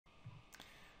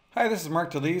Hi, this is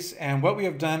Mark DeLise, and what we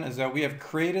have done is that we have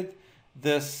created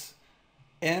this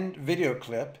end video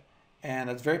clip, and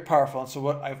it's very powerful. And so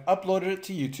what I've uploaded it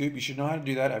to YouTube. You should know how to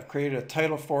do that. I've created a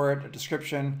title for it, a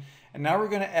description, and now we're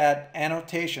going to add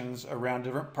annotations around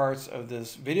different parts of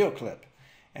this video clip.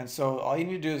 And so all you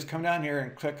need to do is come down here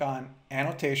and click on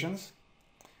Annotations,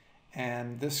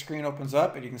 and this screen opens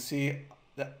up, and you can see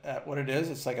that what it is.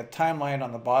 It's like a timeline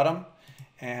on the bottom,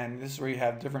 and this is where you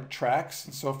have different tracks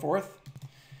and so forth.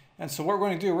 And so what we're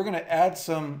going to do, we're going to add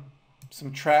some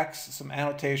tracks, some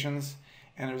annotations,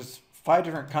 and there's 5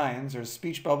 different kinds. There's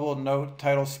speech bubble, note,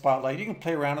 title, spotlight. You can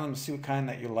play around with them and see what kind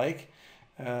that you like.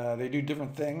 They do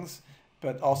different things,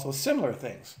 but also similar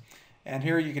things. And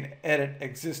here you can edit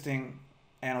existing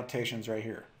annotations right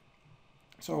here.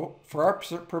 So for our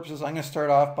purposes, I'm going to start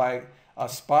off by a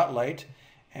spotlight,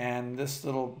 and this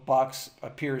little box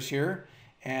appears here.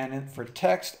 And for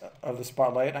text of the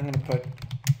spotlight, I'm going to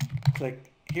click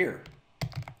here,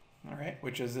 all right,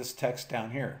 which is this text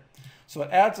down here. So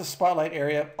it adds a spotlight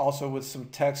area also with some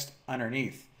text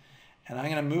underneath. And I'm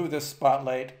going to move this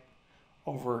spotlight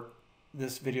over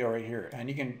this video right here, and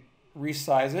you can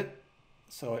resize it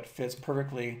so it fits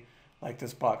perfectly like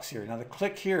this box here. Now to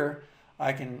click here,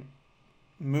 I can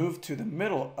move to the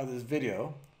middle of this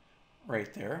video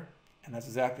right there, and that's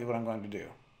exactly what I'm going to do.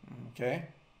 Okay,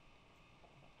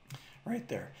 right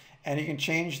there. And you can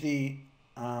change the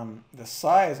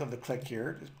size of the click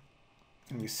here. It's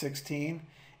going to be 16,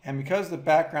 and because the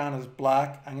background is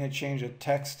black, I'm going to change the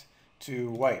text to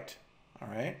white. All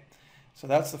right, so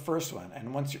that's the first one.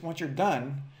 And once you're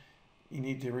done, you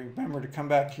need to remember to come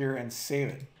back here and save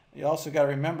it. You also got to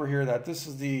remember here that this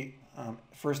is the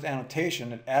first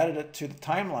annotation. It added it to the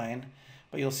timeline,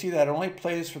 but you'll see that it only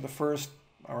plays for the first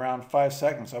around 5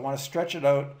 seconds. So I want to stretch it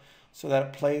out so that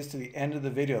it plays to the end of the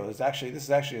video. This is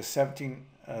actually a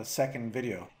 17-second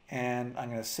video, and I'm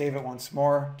going to save it once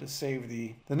more to save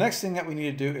the next thing that we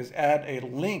need to do is add a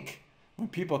link. When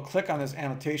people click on this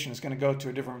annotation, it's going to go to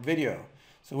a different video.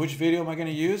 So which video am I going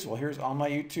to use? Well, here's all my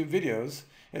YouTube videos.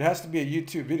 It has to be a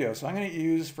YouTube video. So I'm going to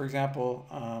use, for example,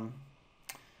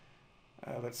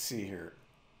 let's see here.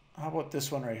 How about this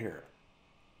one right here?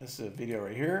 This is a video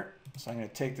right here. So I'm going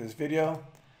to take this video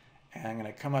and I'm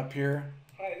going to come up here.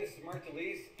 Hi, this is Mark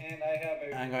DeLise, and I have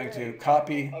a I'm going to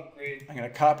copy upgrade. I'm going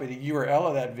to copy the URL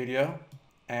of that video,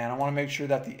 and I want to make sure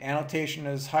that the annotation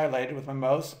is highlighted with my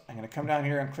mouse. I'm going to come down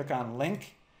here and click on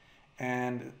link,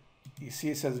 and you see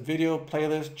it says video,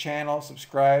 playlist, channel,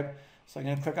 subscribe. So I'm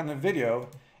going to click on the video,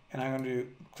 and I'm going to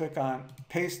click on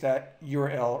paste that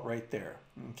URL right there.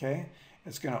 Okay,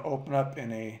 it's going to open up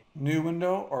in a new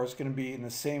window, or it's going to be in the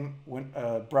same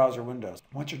browser windows.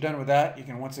 Once you're done with that, you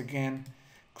can once again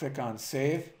click on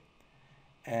save,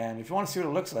 and if you want to see what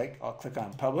it looks like, I'll click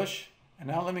on publish. And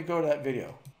now let me go to that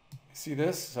video. See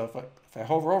this? So if I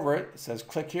hover over it, it says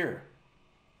click here.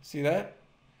 See that?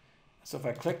 So if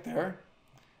I click there,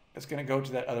 it's going to go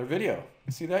to that other video.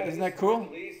 See that? Isn't that cool?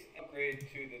 Upgrade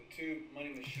to the tube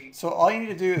money machine. So all you need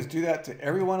to do is do that to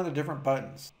every one of the different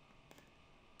buttons.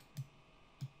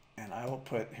 And I will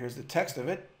put, here's the text of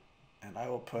it, and I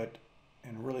will put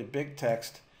in really big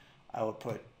text, I will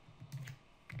put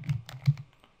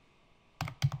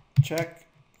check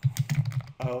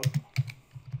out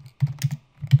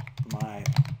my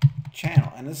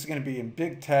channel. And this is going to be in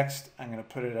big text. I'm going to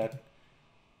put it at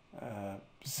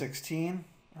 16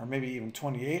 or maybe even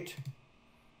 28.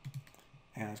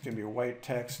 And it's going to be white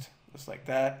text just like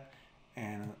that.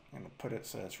 And I'm going to put it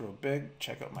so it's real big.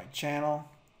 Check out my channel.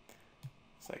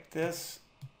 It's like this.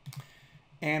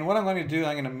 And what I'm going to do,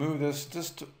 I'm going to move this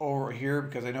just over here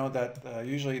because I know that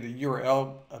usually the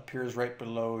URL appears right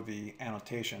below the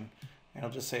annotation. And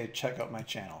it'll just say, check out my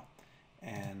channel.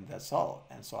 And that's all.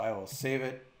 And so I will save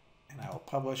it and I will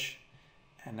publish.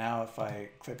 And now if I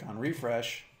click on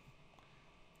refresh,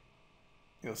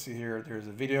 you'll see here, there's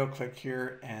a video, click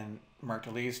here, and Mark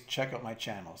DeLise, check out my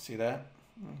channel. See that?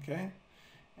 Okay.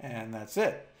 And that's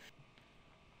it.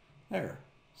 There.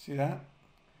 See that?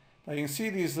 Now you can see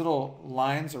these little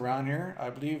lines around here. I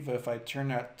believe if I turn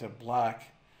that to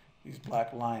black, these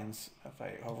black lines, if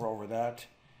I hover over that,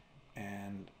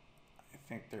 and I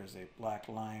think there's a black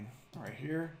line right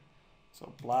here.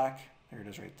 So black, there it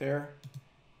is right there.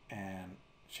 And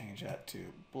change that to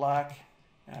black.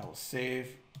 And I will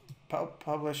save,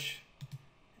 publish,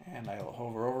 and I will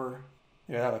hover over.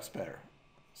 Yeah, that looks better.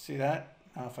 See that?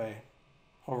 Now if I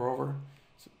hover over,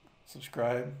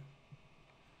 subscribe,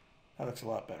 that looks a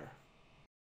lot better.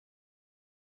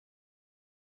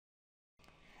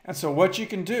 And so what you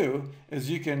can do is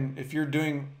you can, if you're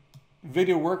doing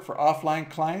video work for offline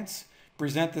clients,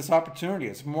 present this opportunity.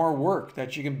 It's more work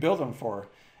that you can build them for.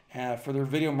 for their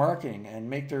video marketing and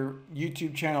make their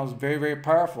YouTube channels very, very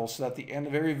powerful, so that at the end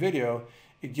of every video,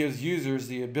 it gives users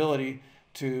the ability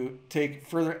to take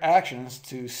further actions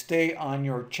to stay on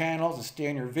your channel, to stay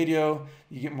on your video.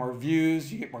 You get more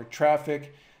views, you get more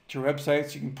traffic to your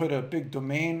websites. You can put a big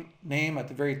domain name at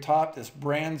the very top. This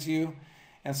brands you,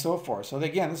 and so forth. So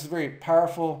again, this is very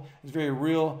powerful. It's very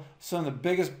real. Some of the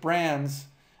biggest brands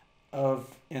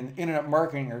in internet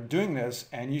marketing are doing this,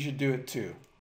 and you should do it too.